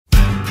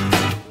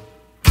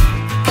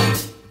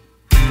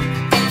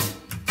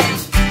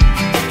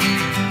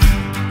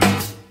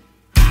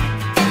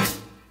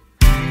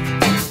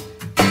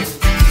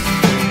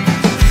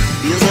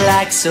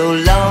like so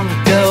long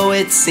ago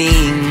it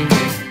seemed.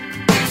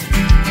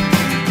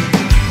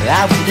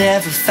 I would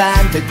never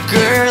find the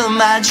girl of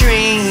my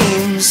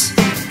dreams.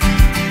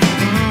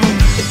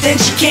 But then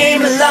she came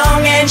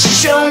along and she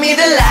showed me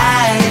the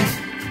light.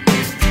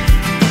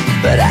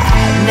 But I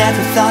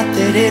never thought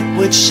that it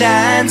would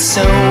shine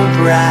so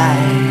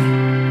bright.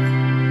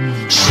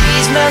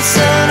 She's my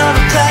sun on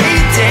a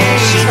cloudy day.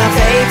 She's my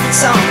favorite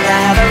song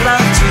that I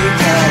love to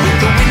play.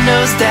 The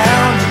windows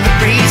down and the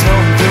breeze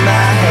rolling through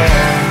my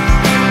hair.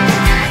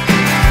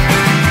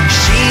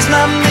 She's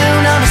my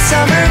moon on a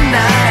summer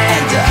night,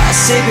 and a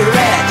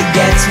cigarette that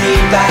gets me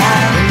by.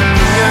 When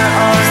in your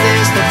arms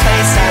there's no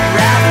place I'd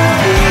rather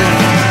be.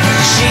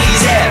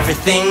 She's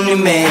everything to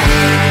me.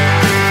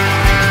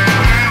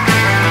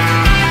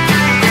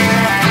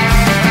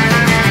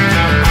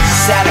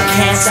 Sad I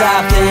can't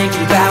stop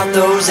thinking about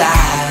those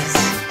eyes,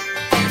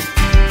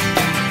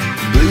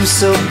 blue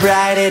so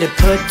bright it'd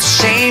put to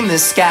shame the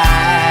skies.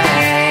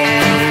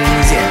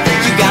 Yeah.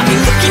 You got me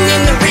looking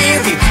in the rear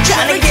view,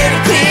 trying to get a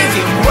clear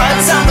view of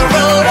what's on the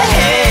road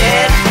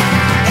ahead.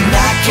 And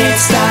I can't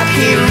stop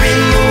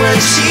hearing the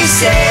words she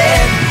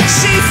said.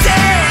 She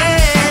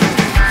said,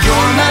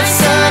 you're my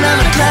sun on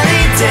a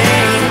cloudy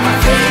day, my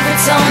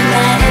favorite song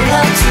that I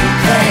love to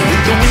play.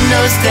 With the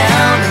windows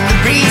down and the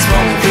breeze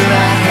blowing through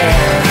my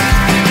hair.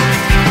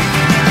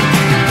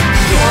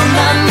 You're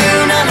my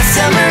moon on a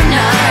summer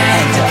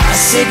night, a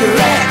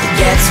cigarette that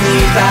gets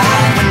me by.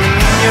 When I'm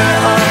in your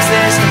arms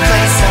there's no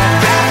place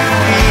I'd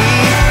rather be.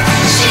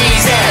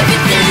 She's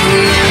everything to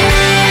me.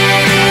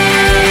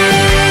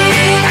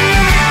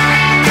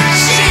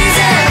 She's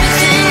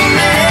everything to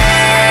me.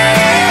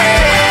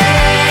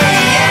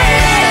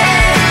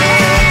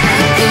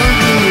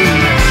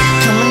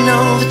 Coming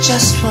over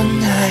just one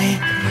night,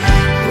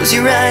 close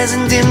your eyes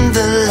and dim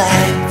the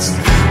lights.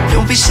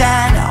 Don't be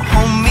shy now,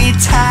 hold me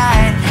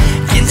tight.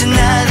 Can't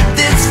deny that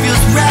this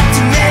feels right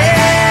to me.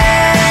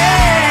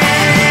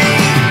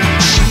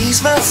 She's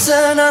my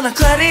sun on a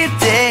cloudy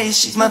day.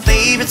 She's my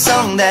favorite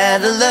song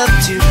that I love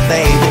to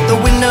play. With the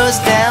windows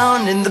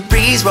down and the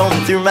breeze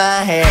rolling through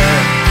my hair.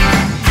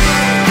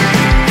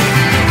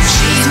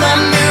 She's my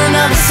moon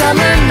on a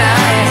summer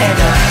night, and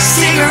a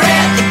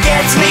cigarette that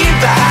gets me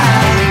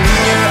by.